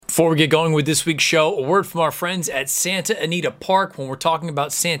Before we get going with this week's show, a word from our friends at Santa Anita Park. When we're talking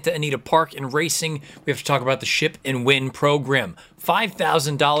about Santa Anita Park and racing, we have to talk about the Ship and Win program.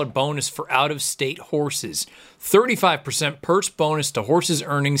 $5,000 bonus for out-of-state horses. 35% purse bonus to horses'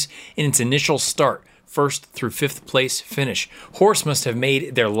 earnings in its initial start. First through fifth place finish. Horse must have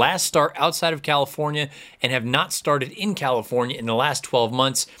made their last start outside of California and have not started in California in the last 12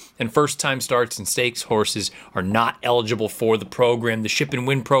 months. And first-time starts and stakes horses are not eligible for the program. The Ship and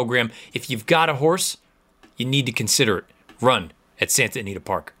Win program, if you've got a horse, you need to consider it. Run at Santa Anita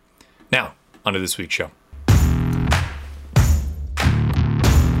Park. Now, on to this week's show.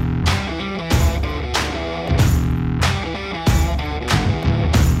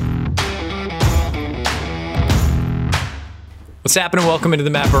 What's happening? Welcome into the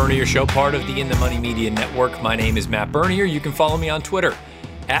Matt Bernier Show, part of the In the Money Media Network. My name is Matt Bernier. You can follow me on Twitter,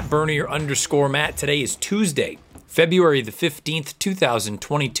 at Bernier_Matt. Today is Tuesday, February the 15th,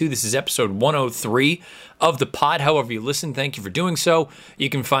 2022. This is episode 103 of the pod. However you listen, thank you for doing so. You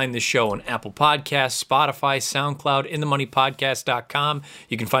can find this show on Apple Podcasts, Spotify, SoundCloud, InTheMoneyPodcast.com.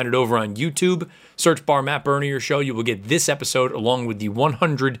 You can find it over on YouTube. Search bar Matt Bernier Show. You will get this episode along with the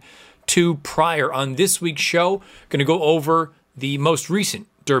 102 prior. On this week's show, going to go over the most recent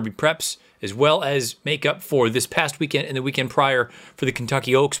Derby preps, as well as make up for this past weekend and the weekend prior for the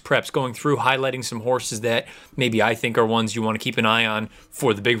Kentucky Oaks preps, going through highlighting some horses that maybe I think are ones you want to keep an eye on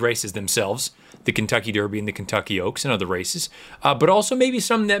for the big races themselves, the Kentucky Derby and the Kentucky Oaks and other races, but also maybe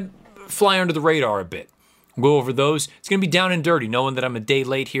some that fly under the radar a bit. We'll go over those. It's going to be down and dirty, knowing that I'm a day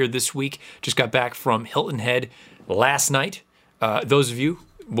late here this week. Just got back from Hilton Head last night. Those of you,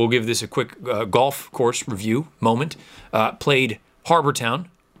 we'll give this a quick golf course review moment. Played Harbortown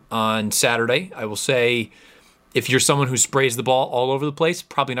on Saturday. I will say, if you're someone who sprays the ball all over the place,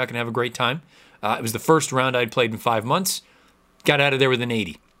 probably not going to have a great time. It was the first round I'd played in 5 months. Got out of there with an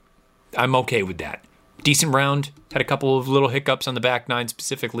 80. I'm okay with that. Decent round. Had a couple of little hiccups on the back nine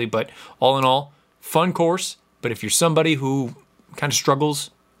specifically, but all in all, fun course. But if you're somebody who kind of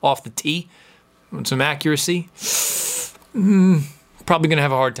struggles off the tee with some accuracy, probably going to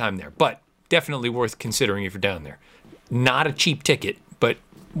have a hard time there, but definitely worth considering if you're down there. Not a cheap ticket, but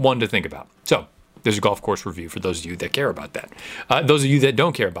one to think about. So there's a golf course review for those of you that care about that. Those of you that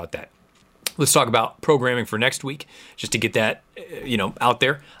don't care about that, let's talk about programming for next week, just to get that out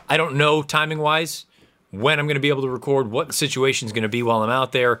there. I don't know timing-wise when I'm going to be able to record, what the situation is going to be while I'm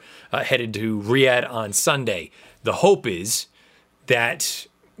out there, headed to Riyadh on Sunday. The hope is that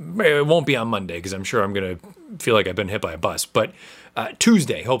it won't be on Monday, because I'm sure I'm going to feel like I've been hit by a bus. But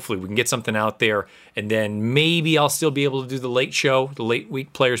Tuesday, hopefully, we can get something out there. And then maybe I'll still be able to do the late show, the late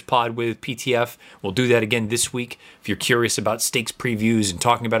week players pod with PTF. We'll do that again this week. If you're curious about stakes previews and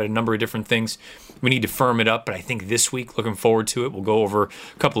talking about a number of different things, we need to firm it up. But I think this week, looking forward to it, we'll go over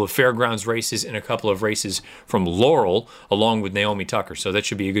a couple of fairgrounds races and a couple of races from Laurel, along with Naomi Tucker. So that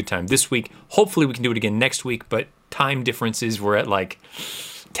should be a good time this week. Hopefully, we can do it again next week. But time differences, we're at like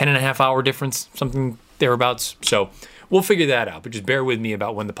 10.5-hour difference, something thereabouts. So we'll figure that out, but just bear with me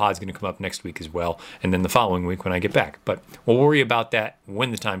about when the pod's going to come up next week as well, and then the following week when I get back. But we'll worry about that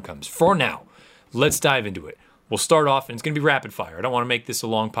when the time comes. For now, let's dive into it. We'll start off, and it's going to be rapid fire. I don't want to make this a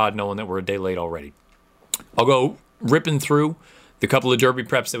long pod knowing that we're a day late already. I'll go ripping through the couple of Derby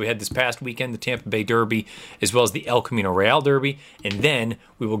preps that we had this past weekend, the Tampa Bay Derby, as well as the El Camino Real Derby, and then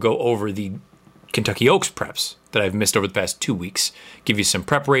we will go over the Kentucky Oaks preps that I've missed over the past 2 weeks. Give you some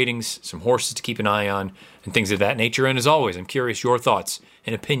prep ratings, some horses to keep an eye on, and things of that nature. And as always, I'm curious your thoughts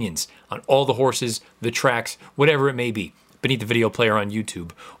and opinions on all the horses, the tracks, whatever it may be, beneath the video player on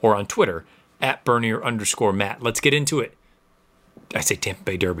YouTube or on Twitter, at Bernier_Matt. Let's get into it. I say Tampa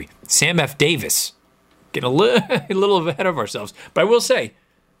Bay Derby. Sam F. Davis. Getting a little ahead of ourselves. But I will say,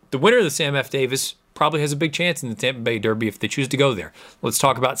 the winner of the Sam F. Davis probably has a big chance in the Tampa Bay Derby if they choose to go there. Let's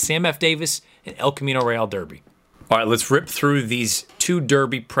talk about Sam F. Davis and El Camino Real Derby. All right, let's rip through these two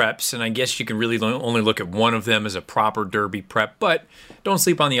Derby preps, and I guess you can really only look at one of them as a proper Derby prep, but don't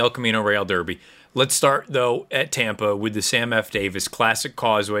sleep on the El Camino Real Derby. Let's start, though, at Tampa with the Sam F. Davis Classic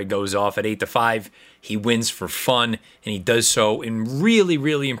Causeway. Goes off at 8-5. He wins for fun, and he does so in really,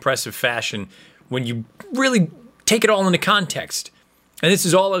 really impressive fashion when you really take it all into context. And this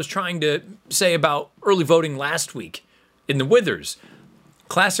is all I was trying to say about early voting last week in the Withers.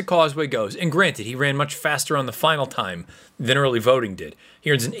 Classic Causeway goes, and granted, he ran much faster on the final time than early voting did. He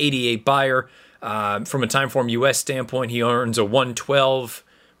earns an 88 buyer. From a Timeform US standpoint, he earns a 112,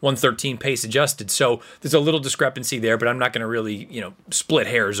 113 pace adjusted. So there's a little discrepancy there, but I'm not going to really, split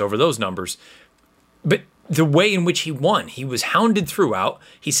hairs over those numbers. But the way in which he won. He was hounded throughout.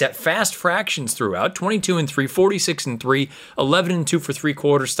 He set fast fractions throughout, 22-3, 46-3, 11-2 for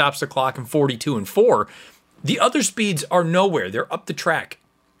 3/4, stops the clock, and 42-4. The other speeds are nowhere. They're up the track.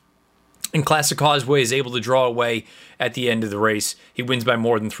 And Classic Causeway is able to draw away at the end of the race. He wins by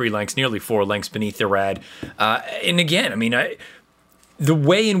more than 3 lengths, nearly 4 lengths beneath their ad. And again, the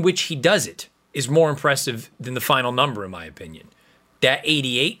way in which he does it is more impressive than the final number, in my opinion. That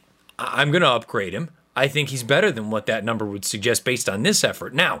 88, I'm going to upgrade him. I think he's better than what that number would suggest based on this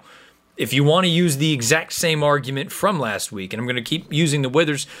effort. Now, if you want to use the exact same argument from last week, and I'm going to keep using the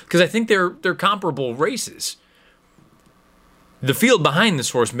Withers because I think they're comparable races, the field behind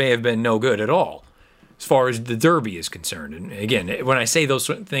this horse may have been no good at all as far as the Derby is concerned. And again, when I say those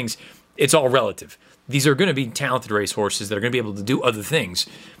things, it's all relative. These are going to be talented race horses that are going to be able to do other things.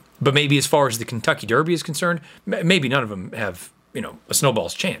 But maybe as far as the Kentucky Derby is concerned, maybe none of them have, a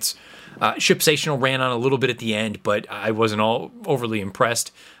snowball's chance. Shipsational ran on a little bit at the end, but I wasn't all overly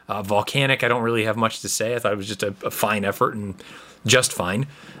impressed. Volcanic, I don't really have much to say. I thought it was just a fine effort and just fine.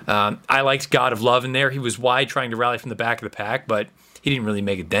 I liked God of Love in there. He was wide trying to rally from the back of the pack, but he didn't really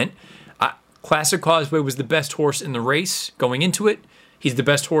make a dent. Classic Causeway was the best horse in the race going into it. He's the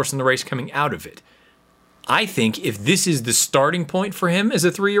best horse in the race coming out of it. I think if this is the starting point for him as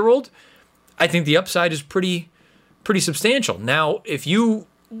a 3-year-old, I think the upside is pretty substantial. Now, if you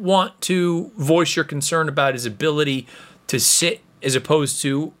want to voice your concern about his ability to sit as opposed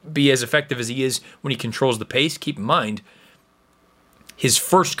to be as effective as he is when he controls the pace, keep in mind, his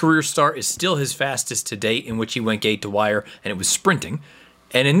first career start is still his fastest to date, in which he went gate to wire, and it was sprinting.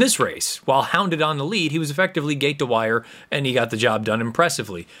 And in this race, while hounded on the lead, he was effectively gate to wire, and he got the job done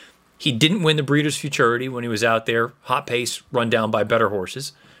impressively. He didn't win the Breeders' Futurity when he was out there, hot pace, run down by better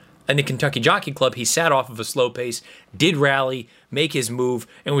horses. And the Kentucky Jockey Club, he sat off of a slow pace, did rally, make his move,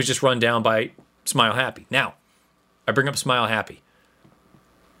 and was just run down by Smile Happy. Now, I bring up Smile Happy.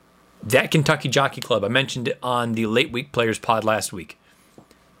 That Kentucky Jockey Club, I mentioned it on the Late Week Players pod last week.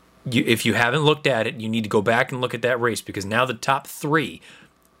 If you haven't looked at it, you need to go back and look at that race, because now the top 3,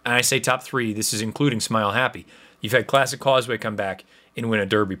 and I say top 3, this is including Smile Happy. You've had Classic Causeway come back and win a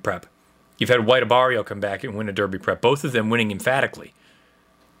Derby prep. You've had White Abarrio come back and win a Derby prep, both of them winning emphatically.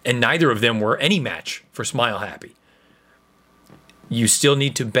 And neither of them were any match for Smile Happy. You still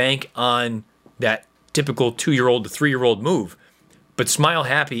need to bank on that typical 2-year-old to 3-year-old move. But Smile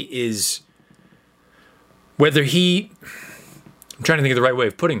Happy is, I'm trying to think of the right way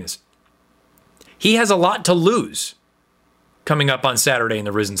of putting this. He has a lot to lose coming up on Saturday in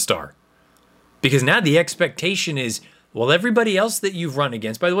the Risen Star. Because now the expectation is, well, everybody else that you've run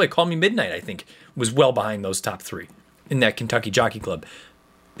against, by the way, Call Me Midnight, I think, was well behind those top 3 in that Kentucky Jockey Club.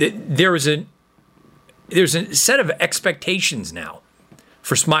 There's a set of expectations now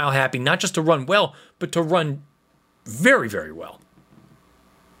for Smile Happy, not just to run well, but to run very, very well.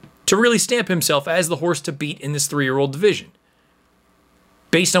 To really stamp himself as the horse to beat in this 3-year-old division,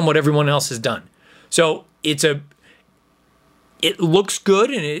 based on what everyone else has done. So it looks good,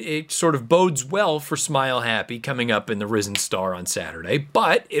 and it sort of bodes well for Smile Happy coming up in the Risen Star on Saturday,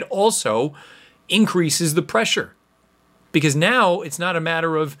 but it also increases the pressure. Because now it's not a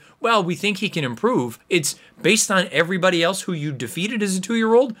matter of, well, we think he can improve. It's based on everybody else who you defeated as a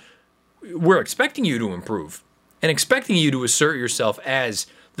 2-year-old. We're expecting you to improve and expecting you to assert yourself as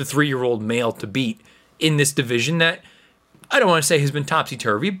the 3-year-old male to beat in this division that I don't want to say has been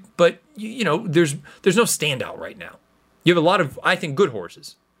topsy-turvy, but there's no standout right now. You have a lot of, I think, good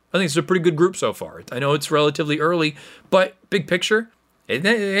horses. I think it's a pretty good group so far. I know it's relatively early, but big picture, it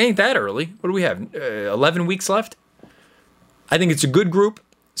ain't that early. What do we have? 11 weeks left? I think it's a good group.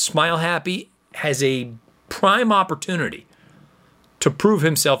 Smile Happy has a prime opportunity to prove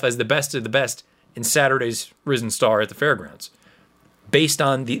himself as the best of the best in Saturday's Risen Star at the Fairgrounds. Based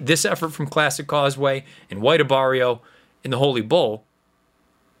on this effort from Classic Causeway and White Abarrio in the Holy Bull,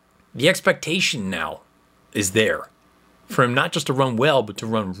 the expectation now is there for him not just to run well, but to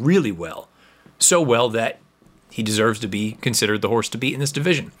run really well. So well that he deserves to be considered the horse to beat in this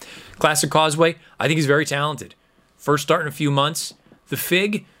division. Classic Causeway, I think he's very talented. First start in a few months. The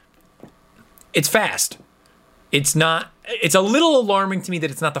Fig, it's fast. It's a little alarming to me that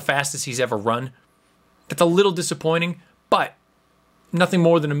it's not the fastest he's ever run. That's a little disappointing, but nothing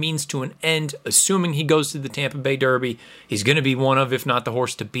more than a means to an end. Assuming he goes to the Tampa Bay Derby, he's going to be one of, if not the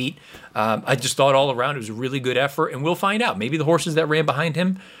horse to beat. I just thought all around it was a really good effort, and we'll find out. Maybe the horses that ran behind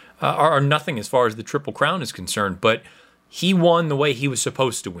him are nothing as far as the Triple Crown is concerned, but he won the way he was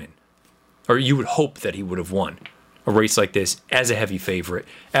supposed to win, or you would hope that he would have won a race like this as a heavy favorite,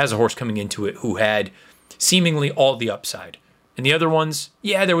 as a horse coming into it who had seemingly all the upside And the other ones,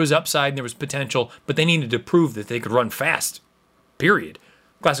 yeah, there was upside and there was potential, but they needed to prove that they could run fast, period.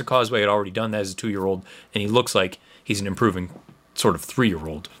 Classic Causeway had already done that as a 2-year-old, and he looks like he's an improving sort of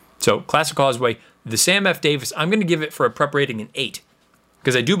 3-year-old. So Classic Causeway, the Sam F. Davis, I'm going to give it for a prep rating an 8,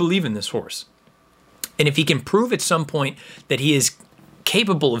 because I do believe in this horse. And if he can prove at some point that he is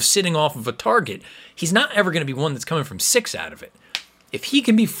capable of sitting off of a target, he's not ever going to be one that's coming from 6 out of it. If he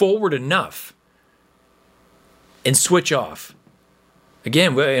can be forward enough and switch off,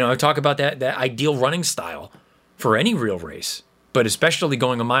 again, I talk about that ideal running style for any real race, but especially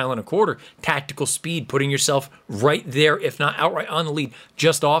going 1.25 miles, tactical speed, putting yourself right there, if not outright on the lead,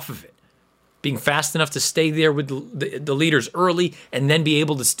 just off of it. Being fast enough to stay there with the leaders early and then be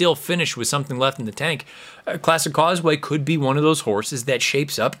able to still finish with something left in the tank. Classic Causeway could be one of those horses that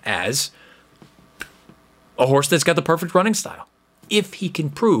shapes up as a horse that's got the perfect running style, if he can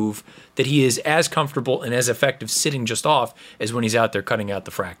prove that he is as comfortable and as effective sitting just off as when he's out there cutting out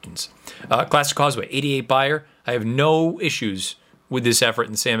the fractions. Classic Causeway, 88 buyer. I have no issues with this effort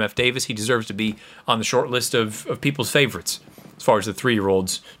in Sam F. Davis. He deserves to be on the short list of people's favorites as far as the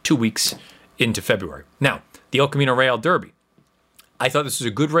 3-year-olds 2 weeks into February. Now, the El Camino Real Derby. I thought this was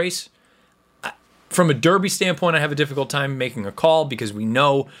a good race. From a Derby standpoint, I have a difficult time making a call because we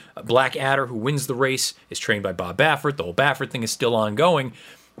know Black Adder, who wins the race, is trained by Bob Baffert. The whole Baffert thing is still ongoing.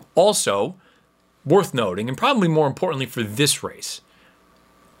 Also, worth noting, and probably more importantly for this race,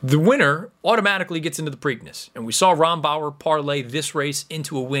 the winner automatically gets into the Preakness. And we saw Ron Bauer parlay this race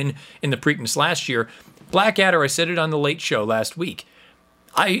into a win in the Preakness last year. Black Adder, I said it on the Late Show last week.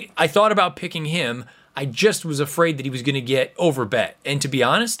 I thought about picking him. I just was afraid that he was going to get overbet. And to be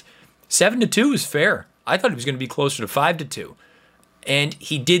honest, 7-2 is fair. I thought he was going to be closer to 5-2. And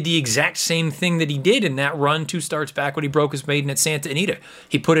he did the exact same thing that he did in that run 2 starts back when he broke his maiden at Santa Anita.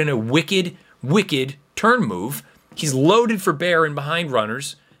 He put in a wicked turn move. He's loaded for bear and behind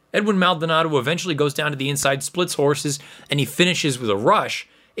runners. Edwin Maldonado eventually goes down to the inside, splits horses, and he finishes with a rush,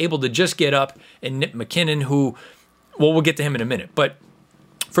 able to just get up and nip McKinnon, who, well, we'll get to him in a minute. But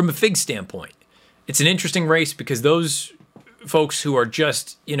from a fig standpoint, it's an interesting race because those folks who are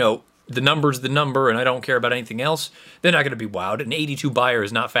just, the number's the number and I don't care about anything else, they're not going to be wowed. An 82 buyer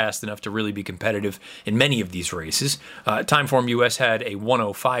is not fast enough to really be competitive in many of these races. Timeform US had a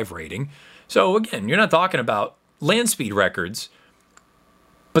 105 rating. So again, you're not talking about land speed records,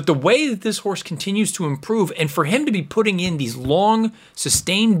 but the way that this horse continues to improve, and for him to be putting in these long,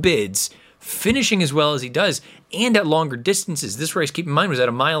 sustained bids, finishing as well as he does, and at longer distances. This race, keep in mind, was at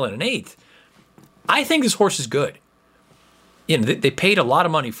 1.125 miles. I think this horse is good. They paid a lot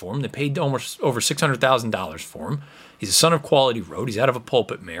of money for him. They paid almost over $600,000 for him. He's a son of Quality Road. He's out of a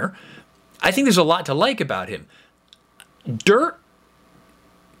pulpit mare. I think there's a lot to like about him. Dirt,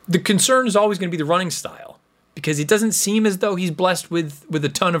 the concern is always going to be the running style, because it doesn't seem as though he's blessed with a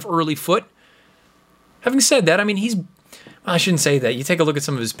ton of early foot. Having said that, I shouldn't say that. You take a look at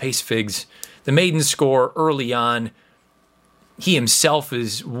some of his pace figs. The maiden score early on, he himself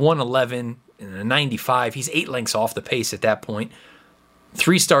is 111 and a 95. He's 8 lengths off the pace at that point.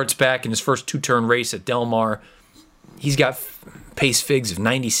 3 starts back in his first 2-turn race at Del Mar. He's got pace figs of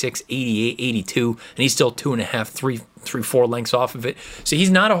 96, 88, 82, and he's still 2.5, 3, 4 lengths off of it. So he's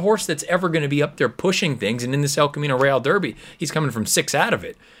not a horse that's ever going to be up there pushing things. And in this El Camino Real Derby, he's coming from 6 out of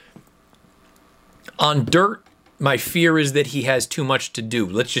it. On dirt, my fear is that he has too much to do.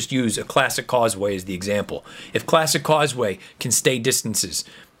 Let's just use a Classic Causeway as the example. If Classic Causeway can stay distances,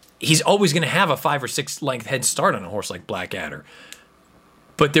 he's always going to have a 5 or 6 length head start on a horse like Black Adder.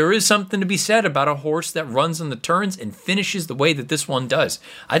 But there is something to be said about a horse that runs on the turns and finishes the way that this one does.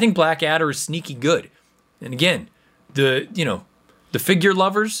 I think Black Adder is sneaky good. And again, the figure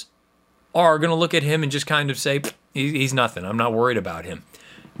lovers are going to look at him and just kind of say, he's nothing. I'm not worried about him.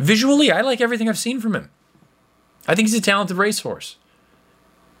 Visually, I like everything I've seen from him. I think he's a talented racehorse.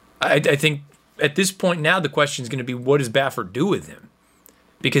 I think at this point now the question is going to be, what does Baffert do with him?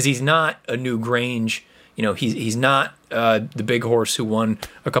 Because he's not a New Grange. He's not the big horse who won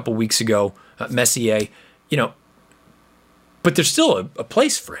a couple weeks ago, Messier. But there's still a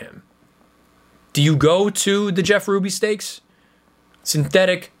place for him. Do you go to the Jeff Ruby Stakes?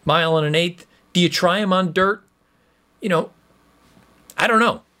 Synthetic, 1 1/8. Do you try him on dirt? I don't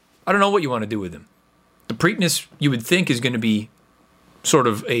know. I don't know what you want to do with him. The Preakness, you would think, is going to be sort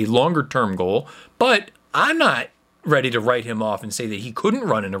of a longer-term goal, but I'm not ready to write him off and say that he couldn't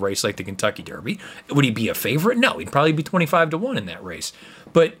run in a race like the Kentucky Derby. Would he be a favorite? No, he'd probably be 25-1 in that race.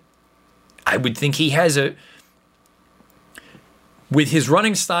 But I would think he has with his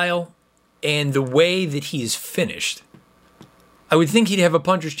running style and the way that he is finished, I would think he'd have a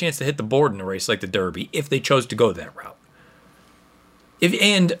puncher's chance to hit the board in a race like the Derby if they chose to go that route.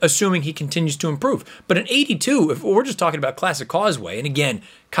 and assuming he continues to improve. But an 82, if we're just talking about Classic Causeway, and again,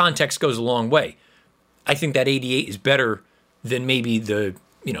 context goes a long way, I think that 88 is better than maybe the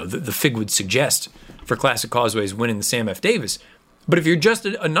fig would suggest for Classic Causeway's winning the Sam F. Davis. But if you're just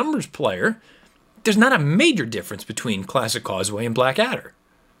a numbers player, there's not a major difference between Classic Causeway and Blackadder.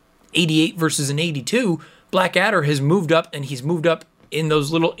 88 versus an 82, Blackadder has moved up, and he's moved up in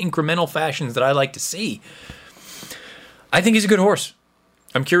those little incremental fashions that I like to see. I think he's a good horse.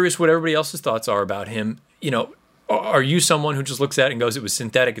 I'm curious what everybody else's thoughts are about him. Are you someone who just looks at it and goes, it was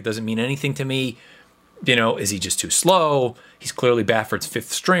synthetic, it doesn't mean anything to me? Is he just too slow? He's clearly Baffert's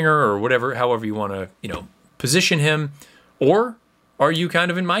fifth stringer or whatever, however you want to, position him. Or are you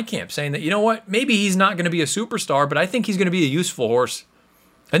kind of in my camp saying that, what, maybe he's not going to be a superstar, but I think he's going to be a useful horse.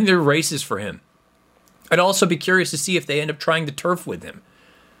 I think there are races for him. I'd also be curious to see if they end up trying to turf with him.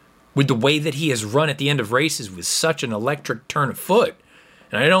 With the way that he has run at the end of races with such an electric turn of foot.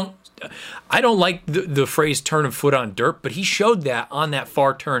 And I don't like the phrase turn of foot on dirt, but he showed that on that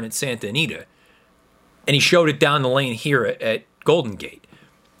far turn at Santa Anita. And he showed it down the lane here at Golden Gate.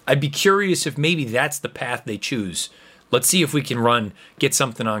 I'd be curious if maybe that's the path they choose. Let's see if we can get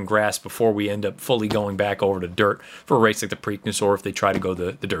something on grass before we end up fully going back over to dirt for a race like the Preakness, or if they try to go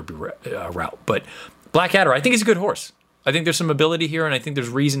the Derby route. But Blackadder, I think he's a good horse. I think there's some ability here, and I think there's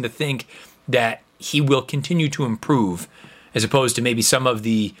reason to think that he will continue to improve, as opposed to maybe some of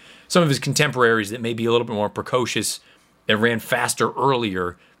his contemporaries that may be a little bit more precocious and ran faster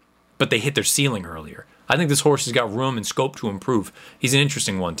earlier, but they hit their ceiling earlier. I think this horse has got room and scope to improve. He's an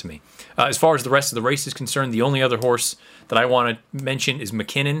interesting one to me. As far as the rest of the race is concerned, the only other horse that I want to mention is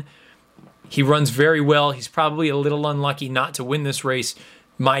McKinnon. He runs very well. He's probably a little unlucky not to win this race.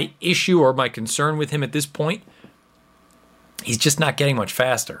 My issue or my concern with him at this point, he's just not getting much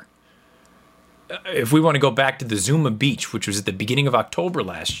faster. If we want to go back to the Zuma Beach, which was at the beginning of October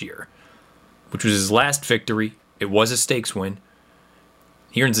last year, which was his last victory, it was a stakes win.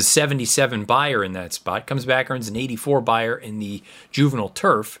 He earns a 77 buyer in that spot, comes back, earns an 84 buyer in the Juvenile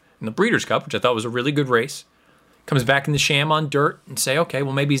Turf, in the Breeders' Cup, which I thought was a really good race. Comes back in the Sham on dirt and say, okay,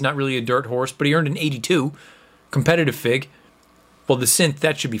 well, maybe he's not really a dirt horse, but he earned an 82, competitive fig. Well, the synth,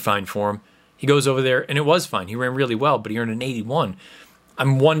 that should be fine for him. He goes over there, and it was fine. He ran really well, but he earned an 81.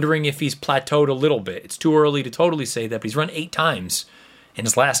 I'm wondering if he's plateaued a little bit. It's too early to totally say that, but he's run 8 times in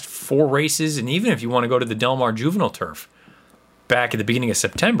his last 4 races, and even if you want to go to the Del Mar Juvenile Turf, back at the beginning of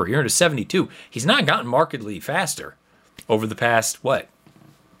September, he earned a 72. He's not gotten markedly faster over the past,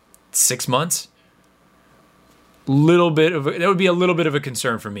 6 months? That would be a little bit of a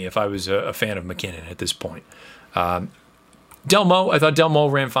concern for me if I was a fan of McKinnon at this point. Delmo, I thought Delmo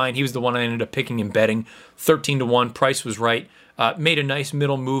ran fine. He was the one I ended up picking and betting. 13-1, price was right. Made a nice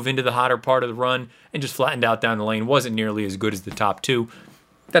middle move into the hotter part of the run and just flattened out down the lane. Wasn't nearly as good as the top 2.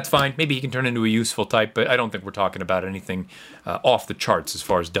 That's fine. Maybe he can turn into a useful type, but I don't think we're talking about anything off the charts as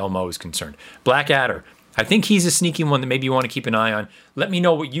far as Delmo is concerned. Blackadder, I think he's a sneaky one that maybe you want to keep an eye on. Let me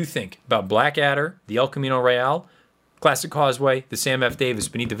know what you think about Blackadder, the El Camino Real, Classic Causeway, the Sam F. Davis,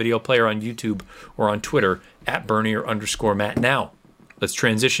 beneath the video player on YouTube or on Twitter at Bernier_Matt. Now, let's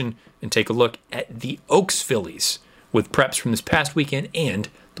transition and take a look at the Oaks fillies with preps from this past weekend and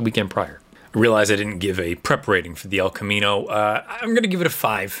the weekend prior. I realize I didn't give a prep rating for the El Camino. I'm going to give it a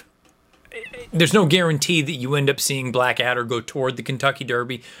 5. There's no guarantee that you end up seeing Blackadder go toward the Kentucky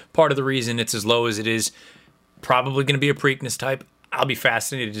Derby. Part of the reason it's as low as it is, probably going to be a Preakness type. I'll be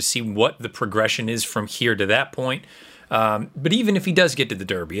fascinated to see what the progression is from here to that point. But even if he does get to the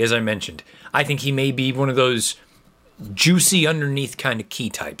Derby, as I mentioned, I think he may be one of those juicy underneath kind of key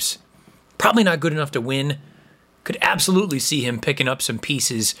types. Probably not good enough to win. Could absolutely see him picking up some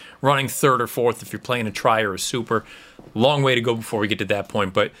pieces, running 3rd or 4th if you're playing a try or a super. Long way to go before we get to that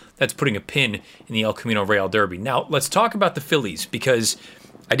point, but that's putting a pin in the El Camino Real Derby. Now, let's talk about the fillies, because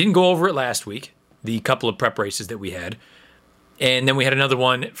I didn't go over it last week, the couple of prep races that we had, and then we had another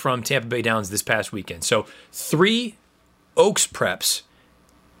one from Tampa Bay Downs this past weekend. So 3 Oaks preps,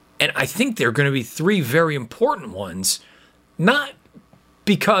 and I think they're going to be 3 very important ones, not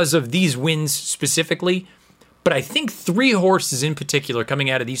because of these wins specifically, but I think 3 horses in particular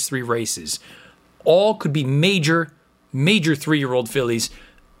coming out of these 3 races all could be major 3-year-old fillies.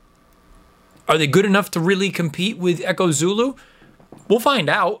 Are they good enough to really compete with Echo Zulu? We'll find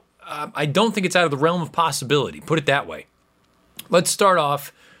out. I don't think it's out of the realm of possibility, put it that way. Let's start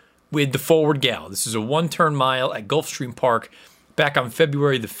off with the Forward Gal. This is a 1-turn mile at Gulfstream Park back on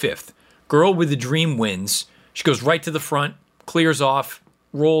February the 5th. Girl with the Dream wins. She goes right to the front, clears off,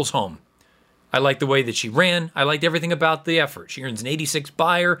 rolls home. I like the way that she ran. I liked everything about the effort. She earns an 86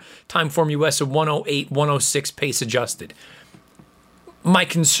 buyer, Timeform US of 108, 106 pace adjusted. My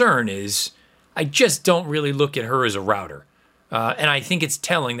concern is I just don't really look at her as a router. And I think it's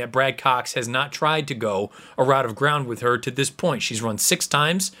telling that Brad Cox has not tried to go a route of ground with her to this point. She's run 6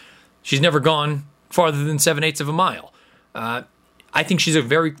 times. She's never gone farther than 7/8 of a mile. I think she's a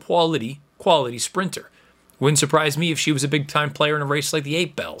very quality sprinter. Wouldn't surprise me if she was a big-time player in a race like the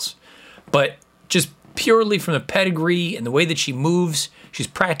 8 Bells. But just purely from the pedigree and the way that she moves, she's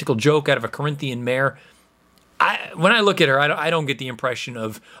practical joke out of a Corinthian mare. When I look at her, I don't get the impression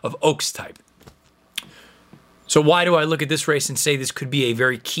of Oaks type. So why do I look at this race and say this could be a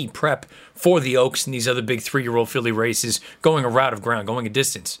very key prep for the Oaks and these other big 3-year-old filly races, going a route of ground, going a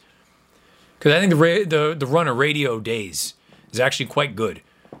distance? Because I think the runner Radio Days is actually quite good.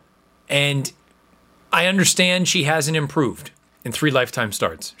 And I understand she hasn't improved in 3 lifetime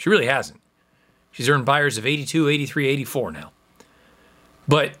starts. She really hasn't. She's earned buyers of 82, 83, 84 now.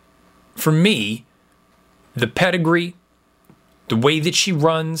 But for me, the pedigree, the way that she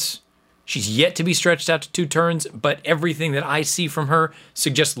runs, she's yet to be stretched out to 2 turns, but everything that I see from her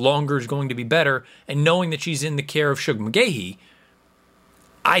suggests longer is going to be better. And knowing that she's in the care of Shug McGahee,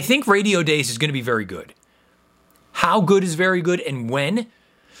 I think Radio Days is going to be very good. How good is very good and when?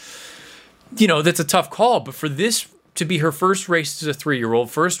 That's a tough call. But for this to be her first race as a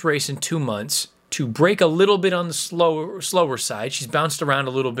 3-year-old, first race in 2 months, to break a little bit on the slower side, she's bounced around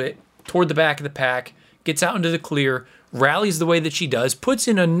a little bit toward the back of the pack, gets out into the clear, rallies the way that she does, puts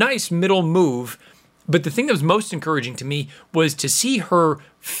in a nice middle move. But the thing that was most encouraging to me was to see her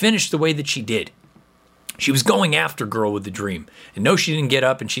finish the way that she did. She was going after Girl with the Dream. And no, she didn't get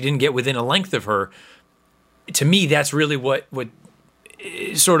up and she didn't get within a length of her. To me, that's really what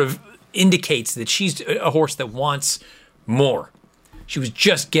sort of indicates that she's a horse that wants more. She was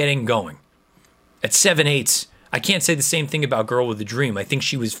just getting going. At 7/8, I can't say the same thing about Girl with the Dream. I think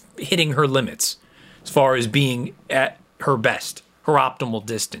she was hitting her limits as far as being at her best, her optimal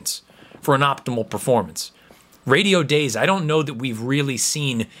distance for an optimal performance. Radio Days, I don't know that we've really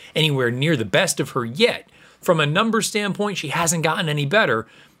seen anywhere near the best of her yet. From a number standpoint, she hasn't gotten any better,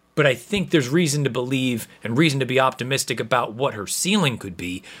 but I think there's reason to believe and reason to be optimistic about what her ceiling could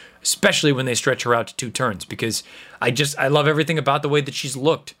be, especially when they stretch her out to 2 turns, because I love everything about the way that she's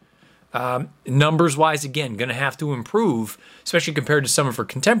looked. Numbers-wise, again, going to have to improve, especially compared to some of her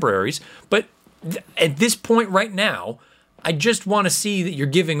contemporaries, but at this point right now, I just want to see that you're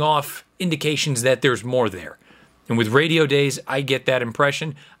giving off indications that there's more there. And with Radio Days, I get that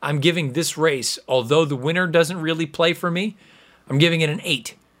impression. I'm giving this race, although the winner doesn't really play for me, I'm giving it an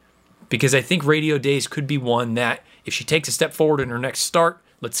 8. Because I think Radio Days could be one that, if she takes a step forward in her next start,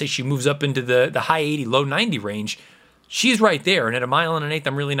 let's say she moves up into the high 80, low 90 range, she's right there. And at 1 1/8,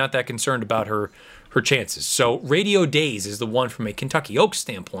 I'm really not that concerned about her chances. So Radio Days is the one from a Kentucky Oaks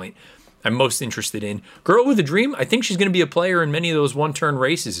standpoint I'm most interested in. Girl with a Dream, I think she's going to be a player in many of those one-turn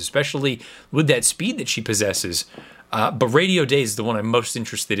races, especially with that speed that she possesses. But Radio Days is the one I'm most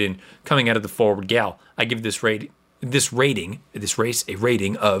interested in coming out of the Forward Gal. I give this race a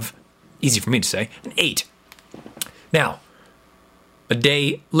rating of, easy for me to say, an 8. Now, a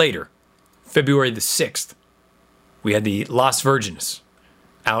day later, February the 6th, we had the Las Virgenes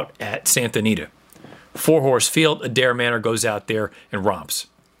out at Santa Anita. 4-horse field, Adair Manor goes out there and romps.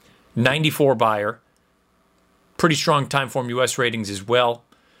 94 buyer, pretty strong time form US ratings as well.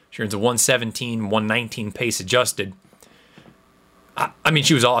 She earns a 117, 119 pace adjusted. I mean,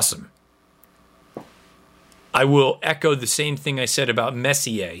 she was awesome. I will echo the same thing I said about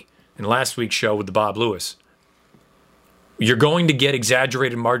Messier in last week's show with the Bob Lewis. You're going to get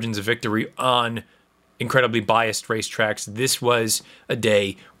exaggerated margins of victory on incredibly biased racetracks. This was a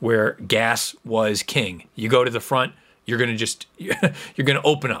day where gas was king. You go to the front, you're going to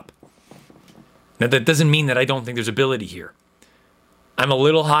open up. Now, that doesn't mean that I don't think there's ability here. I'm a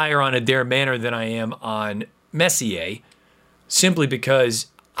little higher on Adair Manor than I am on Messier, simply because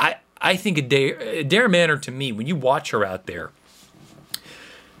I think Adair Manor, to me, when you watch her out there,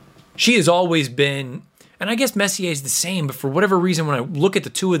 she has always been, and I guess Messier is the same, but for whatever reason, when I look at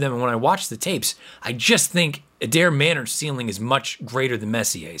the two of them and when I watch the tapes, I just think Adair Manor's ceiling is much greater than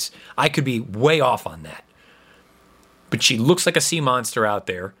Messier's. I could be way off on that. But she looks like a sea monster out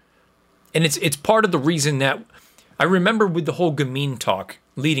there. And it's part of the reason that I remember with the whole Camino talk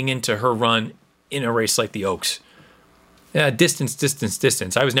leading into her run in a race like the Oaks.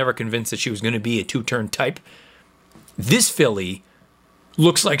 Distance. I was never convinced that she was going to be a 2-turn type. This filly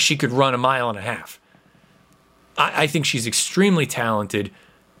looks like she could run 1.5 miles. I think she's extremely talented.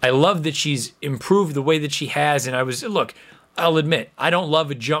 I love that she's improved the way that she has. And I'll admit, I don't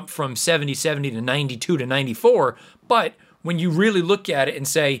love a jump from 70 to 92 to 94. But when you really look at it and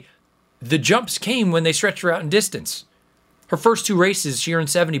say, the jumps came when they stretched her out in distance. Her first 2 races, she earned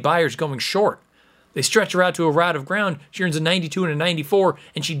 70 buyers going short. They stretch her out to a route of ground. She earns a 92 and a 94,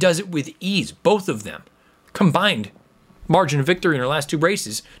 and she does it with ease. Both of them. Combined margin of victory in her last 2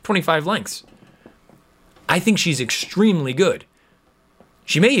 races, 25 lengths. I think she's extremely good.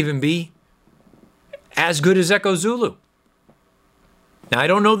 She may even be as good as Echo Zulu. Now, I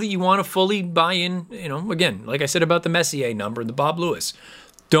don't know that you want to fully buy in, again, like I said about the Messier number, the Bob Lewis.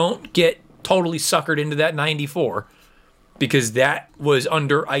 Don't get totally suckered into that 94 because that was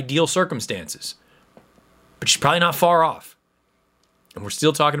under ideal circumstances. But she's probably not far off. And we're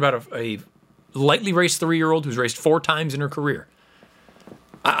still talking about a lightly raced 3-year-old who's raced 4 times in her career.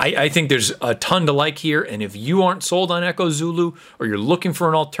 I think there's a ton to like here, and if you aren't sold on Echo Zulu or you're looking for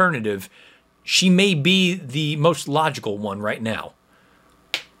an alternative, she may be the most logical one right now.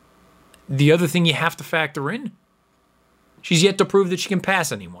 The other thing you have to factor in, she's yet to prove that she can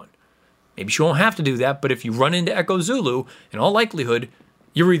pass anyone. Maybe she won't have to do that, but if you run into Echo Zulu, in all likelihood,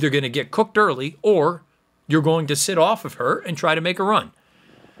 you're either going to get cooked early or you're going to sit off of her and try to make a run.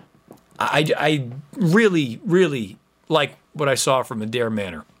 I really, really like what I saw from Adair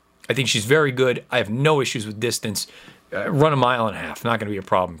Manor. I think she's very good. I have no issues with distance. Run a 1.5 miles, not going to be a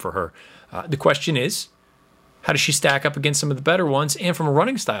problem for her. The question is, how does she stack up against some of the better ones? And from a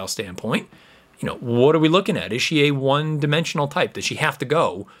running style standpoint, what are we looking at? Is she a one-dimensional type? Does she have to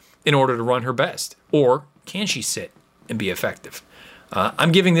go in order to run her best? Or can she sit and be effective?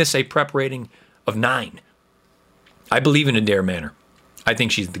 I'm giving this a prep rating of 9. I believe in Adair Manor. I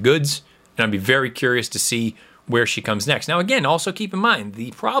think she's the goods, and I'd be very curious to see where she comes next. Now, again, also keep in mind,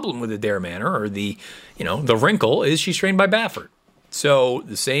 the problem with Adair Manor, or the wrinkle, is she's trained by Baffert. So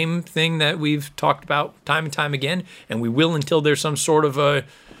the same thing that we've talked about time and time again, and we will until there's some sort of a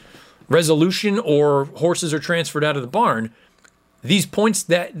resolution or horses are transferred out of the barn, these points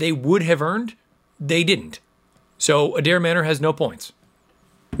that they would have earned, they didn't. So Adair Manor has no points.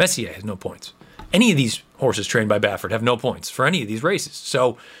 Messier has no points. Any of these horses trained by Baffert have no points for any of these races.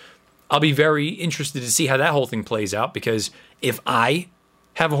 So I'll be very interested to see how that whole thing plays out, because if I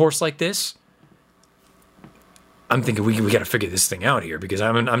have a horse like this, I'm thinking we got to figure this thing out here, because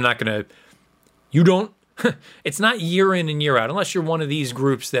I'm not going to, you don't, it's not year in and year out, unless you're one of these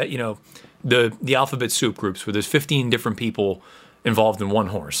groups that, the alphabet soup groups where there's 15 different people involved in one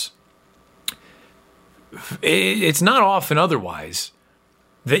horse. It's not often otherwise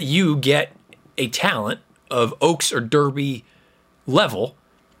that you get a talent of Oaks or Derby level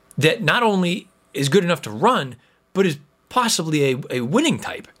that not only is good enough to run, but is possibly a winning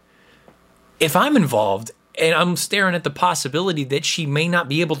type. If I'm involved and I'm staring at the possibility that she may not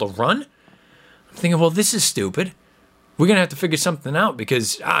be able to run, I'm thinking, well, this is stupid. We're going to have to figure something out,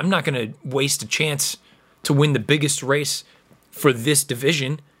 because I'm not going to waste a chance to win the biggest race for this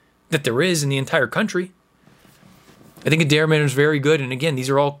division that there is in the entire country. I think Adair Manor is very good. And again, these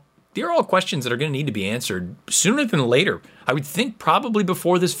are all questions that are going to need to be answered sooner than later. I would think probably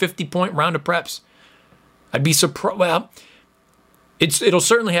before this 50-point round of preps. I'd be surprised. Well, it'll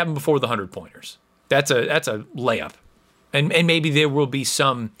certainly happen before the 100-pointers. That's a layup. And maybe there will be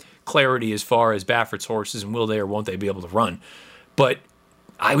some clarity as far as Baffert's horses and will they or won't they be able to run. But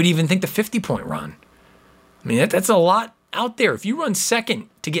I would even think the 50-point run. I mean, that's a lot out there. If you run second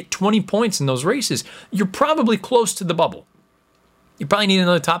to get 20 points in those races, you're probably close to the bubble. You probably need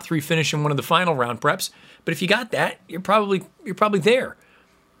another top 3 finish in one of the final round preps. But if you got that, you're probably there.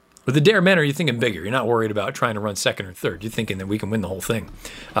 With the Adair Manor, you're thinking bigger. You're not worried about trying to run second or third. You're thinking that we can win the whole thing.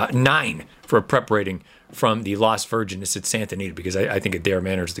 9 for a prep rating from the Las Virgenes at Santa Anita, because I think Adair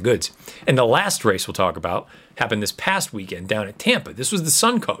Manor is the goods. And the last race we'll talk about happened this past weekend down at Tampa. This was the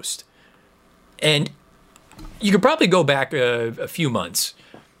Suncoast. And you could probably go back a few months.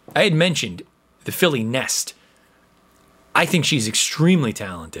 I had mentioned the filly Nest. I think she's extremely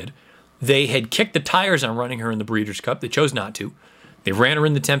talented. They had kicked the tires on running her in the Breeders' Cup. They chose not to. They ran her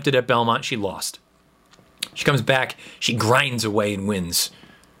in the Tempted at Belmont. She lost. She comes back. She grinds away and wins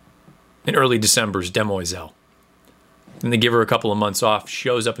in early December's Demoiselle. Then they give her a couple of months off.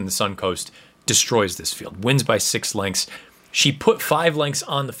 Shows up in the Suncoast. Destroys this field. Wins by 6 lengths. She put 5 lengths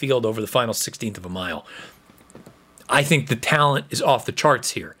on the field over the final 16th of a mile. I think the talent is off the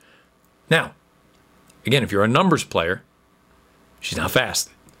charts here. Now, again, if you're a numbers player, she's not fast.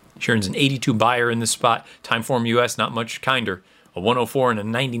 She earns an 82 buyer in this spot. Timeform US, not much kinder. A 104 and a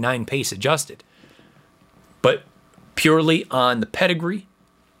 99 pace adjusted. But purely on the pedigree,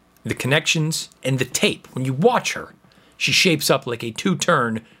 the connections, and the tape, when you watch her, she shapes up like a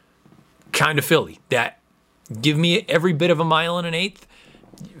 2-turn kind of filly that give me every bit of a 1 1/8.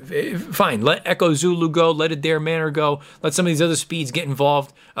 Fine, let Echo Zulu go, let Adair Manor go, let some of these other speeds get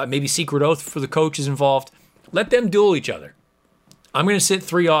involved, maybe Secret Oath for the coaches involved. Let them duel each other. I'm going to sit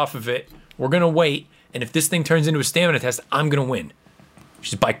 3 off of it. We're going to wait. And if this thing turns into a stamina test, I'm going to win.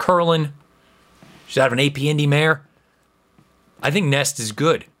 She's by Curlin. She's out of an AP Indy mare. I think Nest is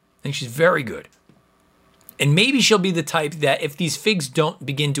good. I think she's very good. And maybe she'll be the type that if these figs don't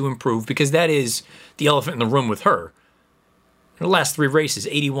begin to improve, because that is the elephant in the room with her. In the last 3 races,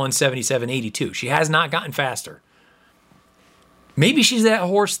 81, 77, 82. She has not gotten faster. Maybe she's that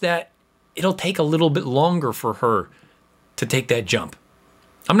horse that it'll take a little bit longer for her to take that jump.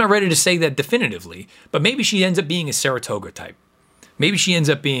 I'm not ready to say that definitively, but maybe she ends up being a Saratoga type. Maybe she ends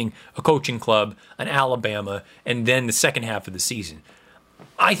up being a Coaching Club, an Alabama, and then the second half of the season.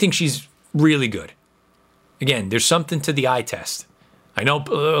 I think she's really good. Again, there's something to the eye test. I know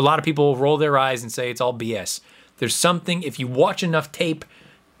a lot of people roll their eyes and say it's all BS. There's something, if you watch enough tape,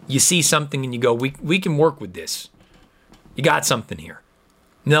 you see something and you go, we can work with this. You got something here.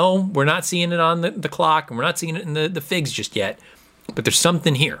 No, we're not seeing it on the clock, and we're not seeing it in the figs just yet, but there's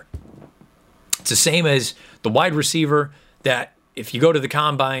something here. It's the same as the wide receiver that if you go to the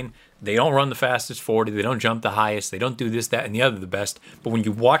combine, they don't run the fastest 40, they don't jump the highest, they don't do this, that, and the other the best, but when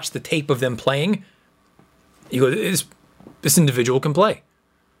you watch the tape of them playing, you go, this individual can play.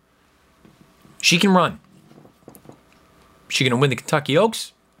 She can run. She going to win the Kentucky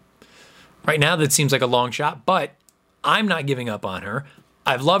Oaks? Right now, that seems like a long shot, but I'm not giving up on her.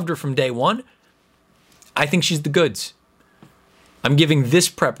 I've loved her from day one. I think she's the goods. I'm giving this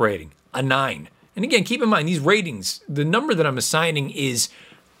prep rating a 9. And again, keep in mind, these ratings, the number that I'm assigning is,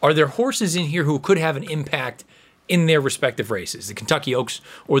 are there horses in here who could have an impact in their respective races, the Kentucky Oaks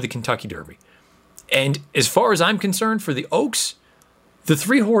or the Kentucky Derby? And as far as I'm concerned for the Oaks, the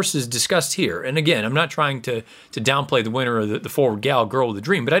 3 horses discussed here, and again, I'm not trying to downplay the winner of the Forward Gal, Girl with a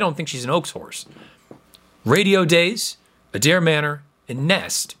Dream, but I don't think she's an Oaks horse. Radio Days, Adair Manor, and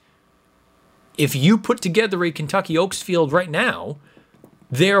Nest, if you put together a Kentucky Oaks field right now,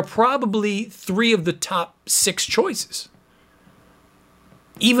 they're probably 3 of the top 6 choices.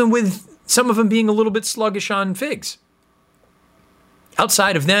 Even with some of them being a little bit sluggish on figs.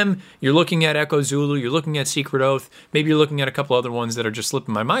 Outside of them, you're looking at Echo Zulu, you're looking at Secret Oath, maybe you're looking at a couple other ones that are just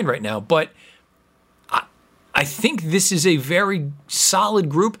slipping my mind right now, but I think this is a very solid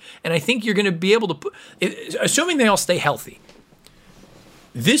group, and I think you're going to be able to put, assuming they all stay healthy,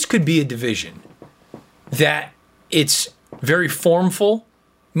 this could be a division that it's very formful,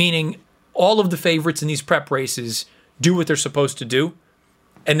 meaning all of the favorites in these prep races do what they're supposed to do,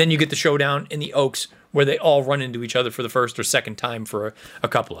 and then you get the showdown in the Oaks where they all run into each other for the first or second time for a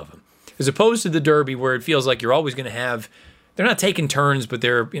couple of them. As opposed to the Derby where it feels like you're always going to have, they're not taking turns, but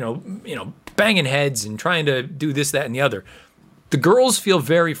they're, banging heads and trying to do this, that, and the other. The girls feel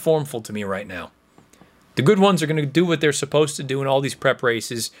very formful to me right now. The good ones are going to do what they're supposed to do in all these prep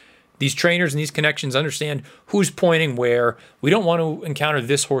races. These trainers and these connections understand who's pointing where. We don't want to encounter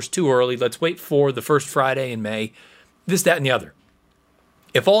this horse too early. Let's wait for the first Friday in May. This, that, and the other.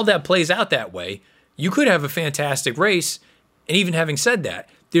 If all that plays out that way, you could have a fantastic race, and even having said that,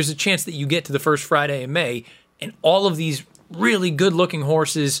 there's a chance that you get to the first Friday in May, and all of these really good-looking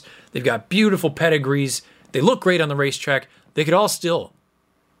horses, they've got beautiful pedigrees, they look great on the racetrack, they could all still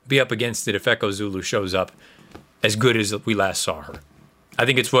be up against it if Echo Zulu shows up as good as we last saw her. I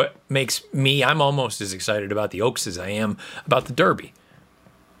think it's what makes me, I'm almost as excited about the Oaks as I am about the Derby,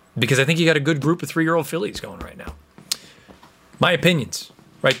 because I think you got a good group of 3-year-old fillies going right now. My opinions,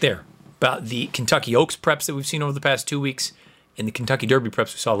 right there, about the Kentucky Oaks preps that we've seen over the past 2 weeks and the Kentucky Derby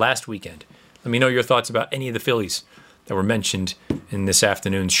preps we saw last weekend. Let me know your thoughts about any of the fillies that were mentioned in this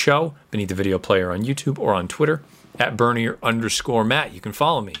afternoon's show beneath the video player on YouTube or on Twitter at Bernier_Matt. You can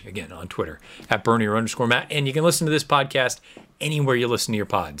follow me again on Twitter at Bernier_Matt, and you can listen to this podcast anywhere you listen to your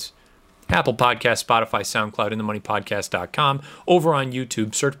pods. Apple Podcasts, Spotify, SoundCloud, InTheMoneyPodcast.com. Over on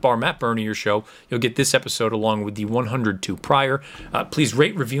YouTube, search bar Matt Bernier Show. You'll get this episode along with the 102 prior. Please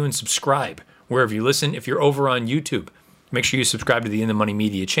rate, review, and subscribe wherever you listen. If you're over on YouTube, make sure you subscribe to the In the Money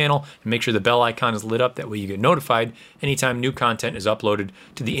Media channel and make sure the bell icon is lit up. That way you get notified anytime new content is uploaded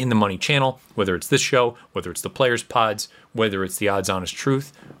to the In the Money channel, whether it's this show, whether it's the Players Pods, whether it's the Odds Honest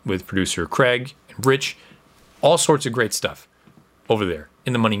Truth with producer Craig and Rich. All sorts of great stuff over there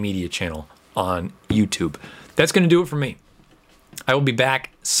in the Money Media channel on YouTube. That's going to do it for me. I will be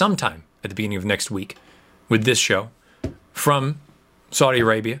back sometime at the beginning of next week with this show from Saudi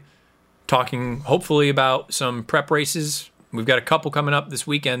Arabia, talking hopefully about some prep races. We've got a couple coming up this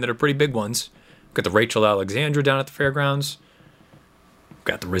weekend that are pretty big ones. We've got the Rachel Alexandra down at the fairgrounds. We've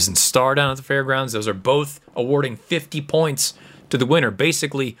got the Risen Star down at the fairgrounds. Those are both awarding 50 points to the winner.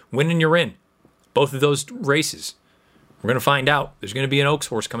 Basically, win and you're in. Both of those races. We're going to find out. There's going to be an Oaks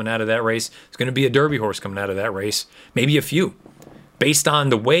horse coming out of that race. There's going to be a Derby horse coming out of that race. Maybe a few. Based on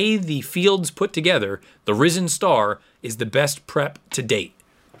the way the field's put together, the Risen Star is the best prep to date.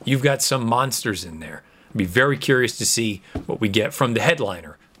 You've got some monsters in there. I'd be very curious to see what we get from the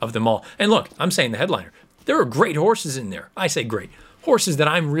headliner of them all. And look, I'm saying the headliner. There are great horses in there. I say great. Horses that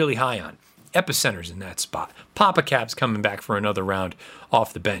I'm really high on. Epicenter's in that spot. Papa Cap's coming back for another round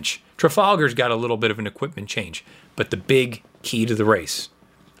off the bench. Trafalgar's got a little bit of an equipment change. But the big key to the race,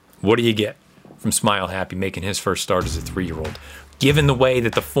 what do you get from Smile Happy making his first start as a 3-year-old? Given the way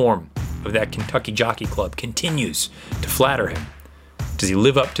that the form of that Kentucky Jockey Club continues to flatter him, does he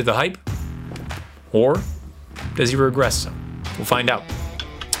live up to the hype? Or does he regress some? We'll find out.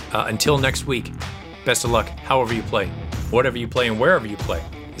 Until next week, best of luck however you play, whatever you play, and wherever you play.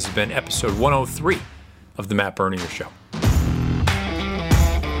 This has been episode 103 of The Matt Bernier Show.